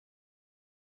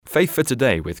Faith for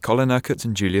Today with Colin Urquhart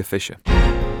and Julia Fisher.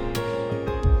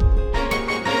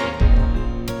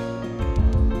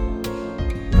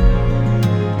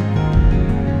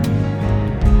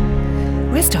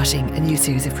 We're starting a new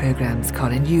series of programmes,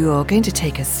 Colin. You are going to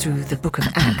take us through the book of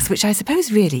Acts, which I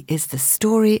suppose really is the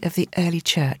story of the early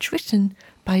church, written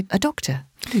by a doctor.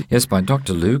 Luke. Yes, by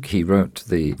Dr. Luke. He wrote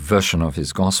the version of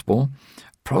his gospel,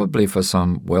 probably for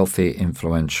some wealthy,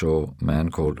 influential man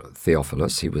called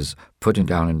Theophilus. He was putting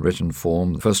down in written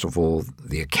form, first of all,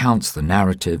 the accounts, the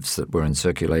narratives that were in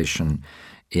circulation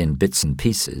in bits and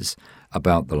pieces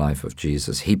about the life of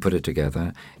Jesus. He put it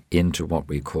together into what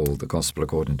we call the Gospel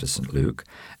according to St. Luke.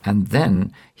 And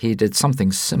then he did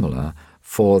something similar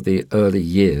for the early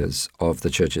years of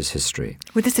the church's history.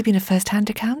 Would this have been a first-hand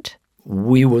account?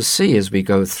 We will see as we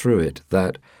go through it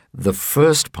that the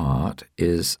first part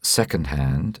is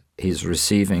second-hand. He's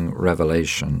receiving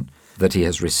revelation that he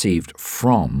has received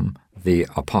from the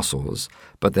apostles,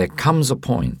 but there comes a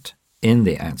point in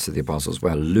the Acts of the Apostles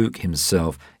where Luke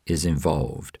himself is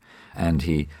involved, and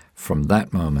he, from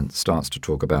that moment, starts to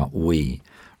talk about we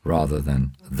rather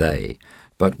than they.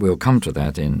 But we'll come to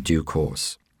that in due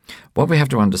course. What we have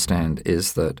to understand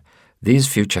is that these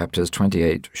few chapters,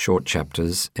 28 short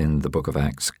chapters in the book of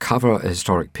Acts, cover a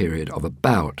historic period of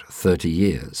about 30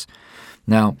 years.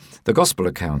 Now, the Gospel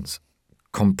accounts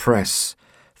compress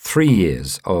 3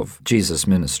 years of Jesus'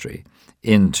 ministry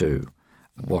into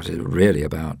what is really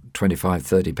about 25,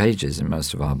 30 pages in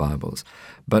most of our Bibles.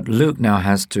 But Luke now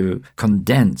has to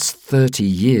condense 30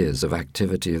 years of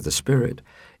activity of the Spirit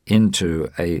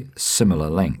into a similar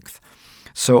length.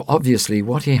 So obviously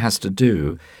what he has to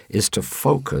do is to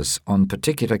focus on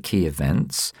particular key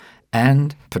events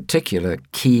and particular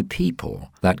key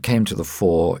people that came to the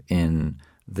fore in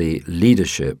the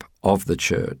leadership of the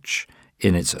church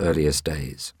in its earliest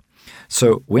days.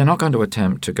 So we're not going to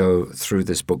attempt to go through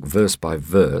this book verse by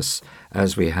verse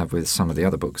as we have with some of the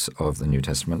other books of the New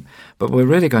Testament, but we're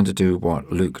really going to do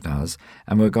what Luke does,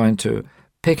 and we're going to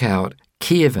pick out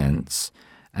key events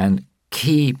and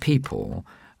key people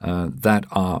that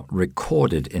are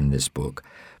recorded in this book,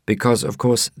 because, of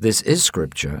course, this is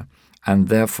Scripture, and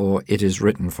therefore it is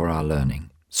written for our learning.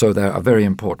 So there are very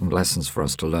important lessons for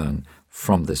us to learn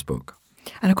from this book.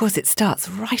 And of course it starts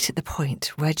right at the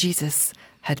point where Jesus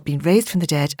had been raised from the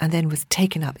dead and then was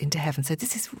taken up into heaven. So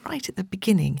this is right at the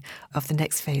beginning of the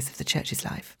next phase of the church's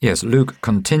life. Yes, Luke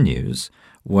continues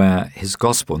where his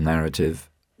gospel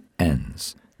narrative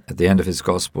ends. At the end of his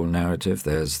gospel narrative,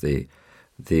 there's the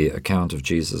account of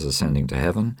Jesus ascending to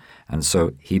heaven, and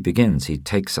so he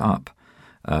takes up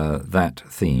that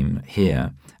theme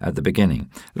here at the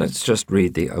beginning. Let's just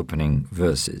read the opening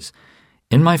verses.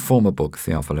 In my former book,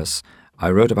 Theophilus, I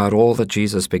wrote about all that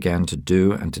Jesus began to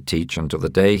do and to teach until the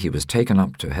day he was taken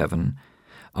up to heaven,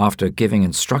 after giving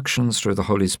instructions through the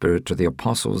Holy Spirit to the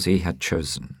apostles he had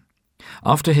chosen.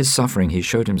 After his suffering, he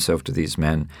showed himself to these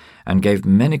men and gave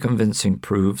many convincing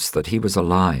proofs that he was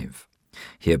alive.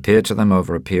 He appeared to them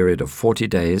over a period of 40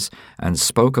 days and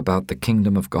spoke about the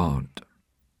kingdom of God.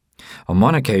 On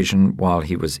one occasion, while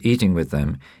he was eating with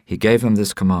them, he gave them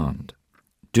this command: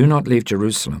 "Do not leave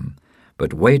Jerusalem,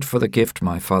 but wait for the gift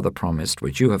my Father promised,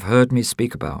 which you have heard me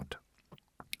speak about.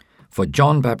 For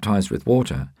John baptized with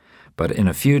water, but in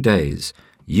a few days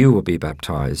you will be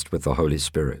baptized with the Holy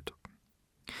Spirit."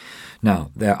 Now,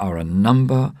 there are a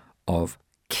number of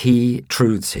key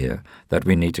truths here that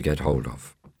we need to get hold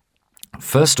of.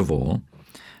 First of all,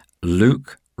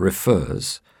 Luke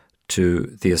refers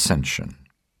to the ascension,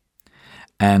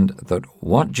 and that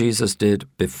what Jesus did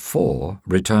before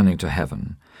returning to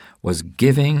heaven was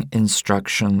giving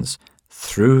instructions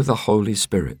through the Holy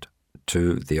Spirit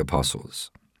to the apostles.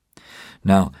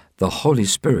 Now, the Holy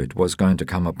Spirit was going to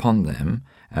come upon them,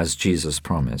 as Jesus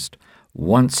promised,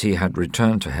 once he had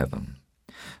returned to heaven.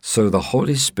 So the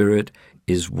Holy Spirit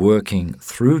is working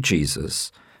through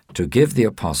Jesus to give the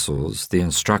apostles the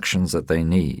instructions that they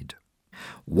need.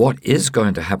 What is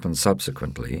going to happen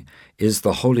subsequently is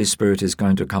the Holy Spirit is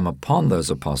going to come upon those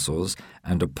apostles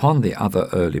and upon the other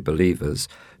early believers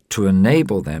to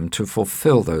enable them to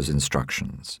fulfill those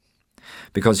instructions.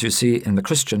 Because you see, in the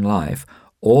Christian life,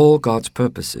 all God's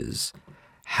purposes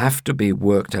have to be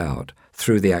worked out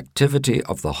through the activity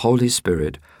of the Holy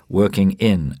Spirit working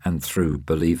in and through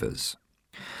believers.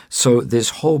 So this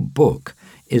whole book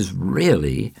is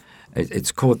really,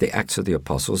 it's called the Acts of the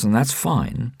Apostles, and that's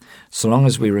fine, so long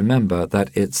as we remember that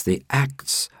it's the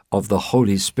acts of the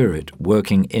Holy Spirit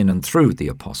working in and through the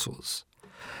apostles,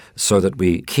 so that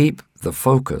we keep the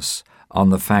focus on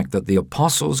the fact that the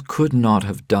apostles could not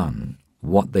have done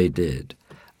what they did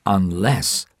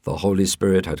unless the Holy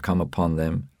Spirit had come upon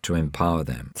them to empower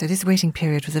them. So this waiting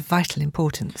period was of vital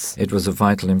importance. It was of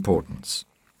vital importance.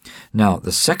 Now,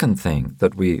 the second thing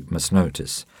that we must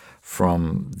notice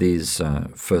from these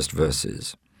first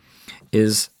verses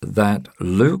is that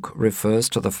Luke refers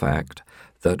to the fact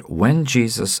that when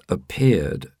Jesus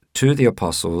appeared to the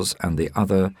apostles and the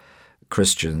other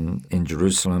Christians in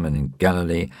Jerusalem and in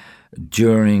Galilee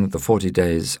during the 40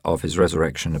 days of his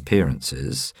resurrection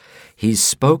appearances, he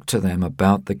spoke to them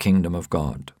about the kingdom of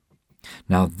God.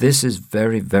 Now, this is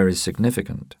very, very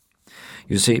significant.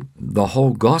 You see, the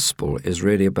whole gospel is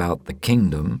really about the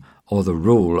kingdom or the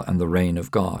rule and the reign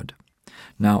of God.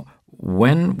 Now,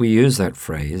 when we use that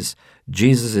phrase,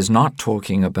 Jesus is not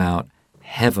talking about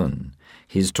heaven.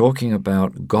 He's talking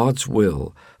about God's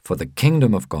will for the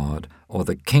kingdom of God or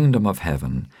the kingdom of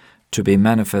heaven to be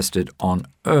manifested on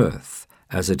earth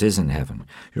as it is in heaven.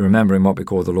 You remember in what we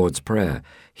call the Lord's Prayer,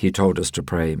 he told us to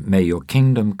pray, "May your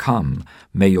kingdom come,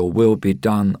 may your will be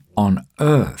done on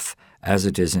earth as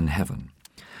it is in heaven."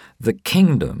 The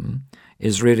kingdom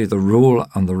is really the rule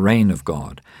and the reign of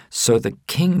God. So the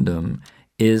kingdom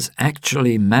is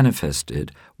actually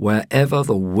manifested wherever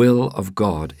the will of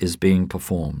God is being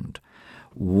performed.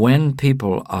 When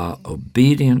people are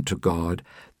obedient to God,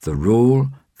 the rule,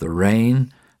 the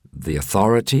reign, the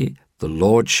authority, the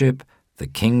lordship, the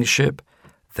kingship,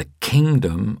 the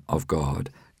kingdom of God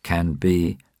can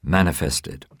be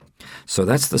manifested. So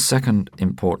that's the second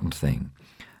important thing.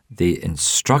 The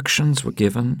instructions were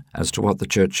given as to what the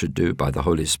church should do by the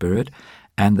Holy Spirit,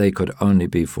 and they could only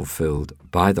be fulfilled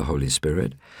by the Holy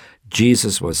Spirit.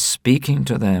 Jesus was speaking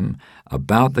to them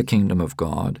about the kingdom of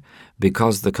God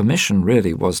because the commission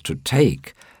really was to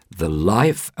take the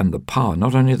life and the power,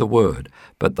 not only the word,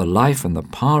 but the life and the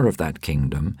power of that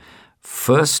kingdom,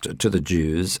 first to the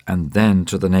Jews and then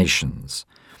to the nations.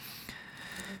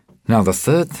 Now, the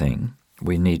third thing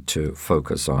we need to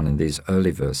focus on in these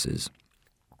early verses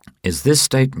is this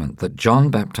statement that John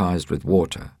baptized with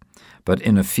water, but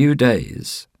in a few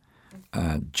days,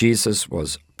 Jesus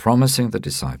was promising the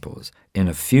disciples, in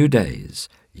a few days,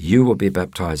 you will be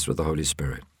baptized with the Holy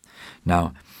Spirit.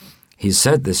 Now, he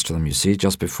said this to them, you see,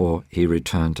 just before he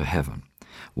returned to heaven.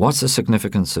 What's the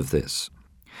significance of this?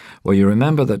 Well, you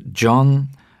remember that John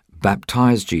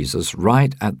baptized Jesus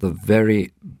right at the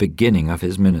very beginning of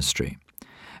his ministry.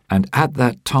 And at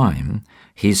that time,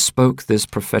 he spoke this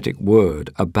prophetic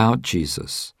word about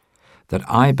Jesus, that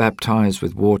I baptize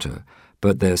with water,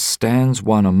 but there stands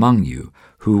one among you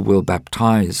who will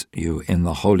baptize you in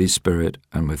the Holy Spirit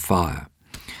and with fire.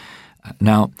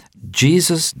 Now,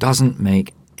 Jesus doesn't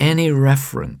make any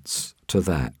reference to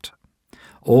that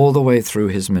all the way through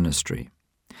his ministry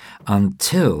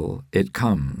until it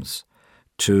comes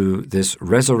to this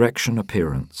resurrection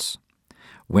appearance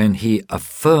when he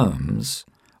affirms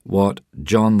what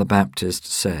John the Baptist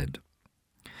said,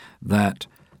 that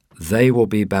they will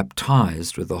be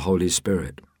baptized with the Holy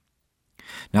Spirit.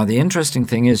 Now, the interesting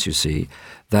thing is, you see,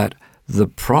 that the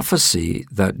prophecy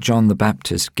that John the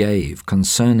Baptist gave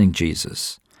concerning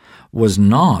Jesus was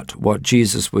not what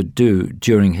Jesus would do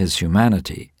during his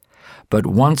humanity, but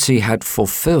once he had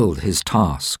fulfilled his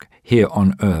task here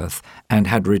on earth and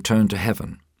had returned to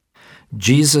heaven.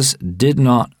 Jesus did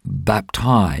not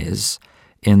baptize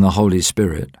in the Holy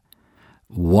Spirit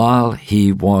while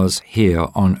he was here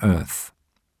on earth.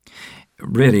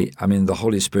 Really, the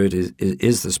Holy Spirit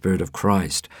is the Spirit of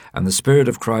Christ, and the Spirit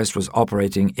of Christ was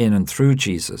operating in and through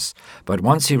Jesus. But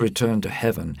once he returned to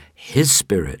heaven, his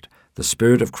Spirit, the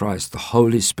Spirit of Christ, the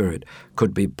Holy Spirit,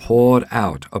 could be poured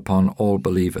out upon all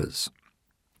believers.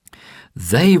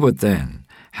 They would then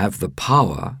have the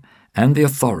power and the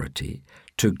authority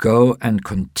to go and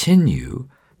continue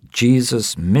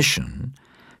Jesus' mission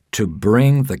to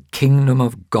bring the kingdom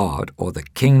of God or the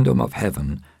kingdom of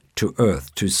heaven to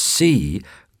earth, to see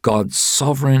God's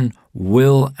sovereign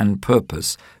will and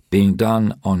purpose being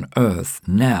done on earth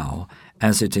now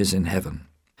as it is in heaven.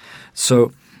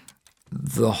 So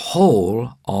the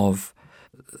whole of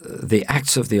the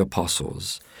Acts of the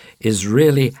Apostles is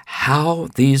really how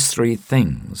these three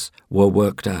things were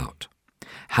worked out,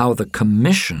 how the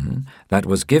commission that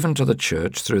was given to the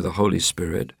church through the Holy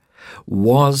Spirit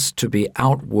was to be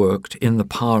outworked in the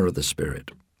power of the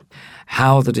Spirit,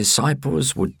 how the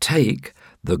disciples would take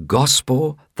the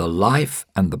gospel, the life,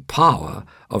 and the power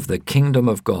of the kingdom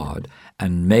of God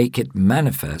and make it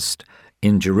manifest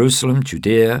in Jerusalem,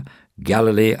 Judea,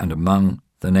 Galilee, and among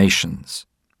the nations.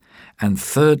 And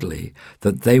thirdly,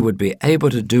 that they would be able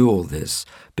to do all this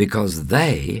because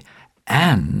they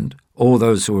and all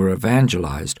those who were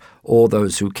evangelized, all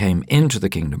those who came into the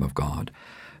kingdom of God,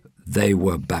 they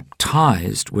were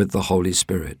baptized with the Holy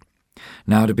Spirit.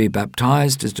 Now, to be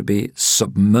baptized is to be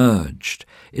submerged,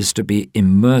 is to be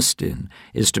immersed in,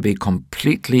 is to be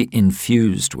completely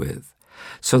infused with.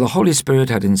 So the Holy Spirit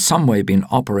had in some way been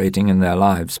operating in their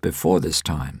lives before this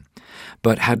time,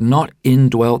 but had not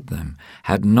indwelt them,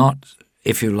 had not,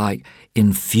 if you like,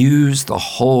 infused the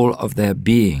whole of their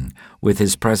being with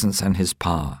his presence and his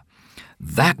power.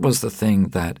 That was the thing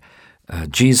that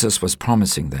Jesus was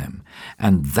promising them,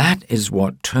 and that is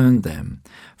what turned them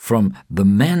from the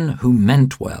men who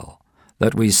meant well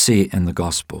that we see in the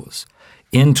Gospels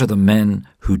into the men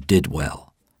who did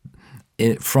well,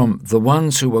 from the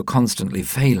ones who were constantly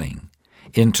failing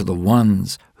into the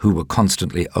ones who were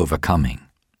constantly overcoming.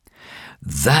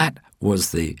 That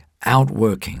was the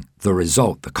outworking, the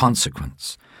result, the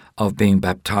consequence of being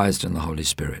baptized in the Holy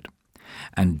Spirit.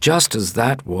 And just as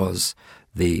that was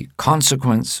the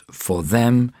consequence for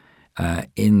them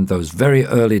in those very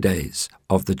early days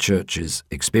of the church's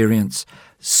experience,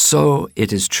 so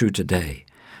it is true today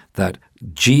that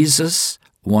Jesus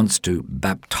wants to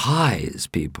baptize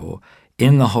people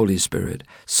in the Holy Spirit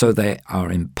so they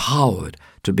are empowered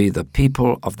to be the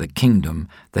people of the kingdom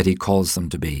that he calls them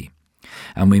to be.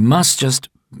 And we must just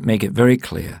make it very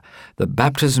clear that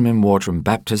baptism in water and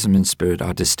baptism in spirit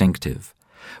are distinctive.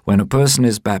 When a person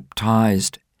is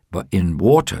baptized but in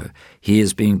water, he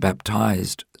is being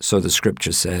baptized, so the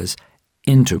Scripture says,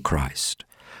 into Christ.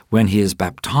 When he is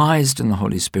baptized in the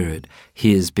Holy Spirit,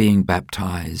 he is being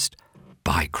baptized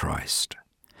by Christ.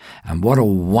 And what a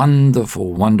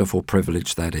wonderful, wonderful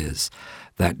privilege that is,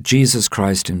 that Jesus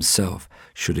Christ himself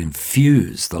should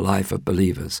infuse the life of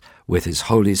believers with his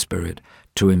Holy Spirit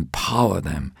to empower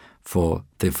them for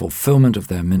the fulfillment of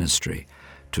their ministry,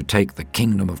 to take the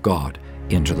kingdom of God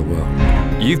into the world.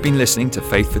 You've been listening to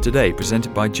Faith for Today,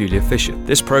 presented by Julia Fisher.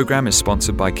 This program is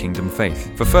sponsored by Kingdom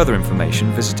Faith. For further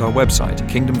information, visit our website,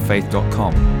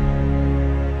 kingdomfaith.com.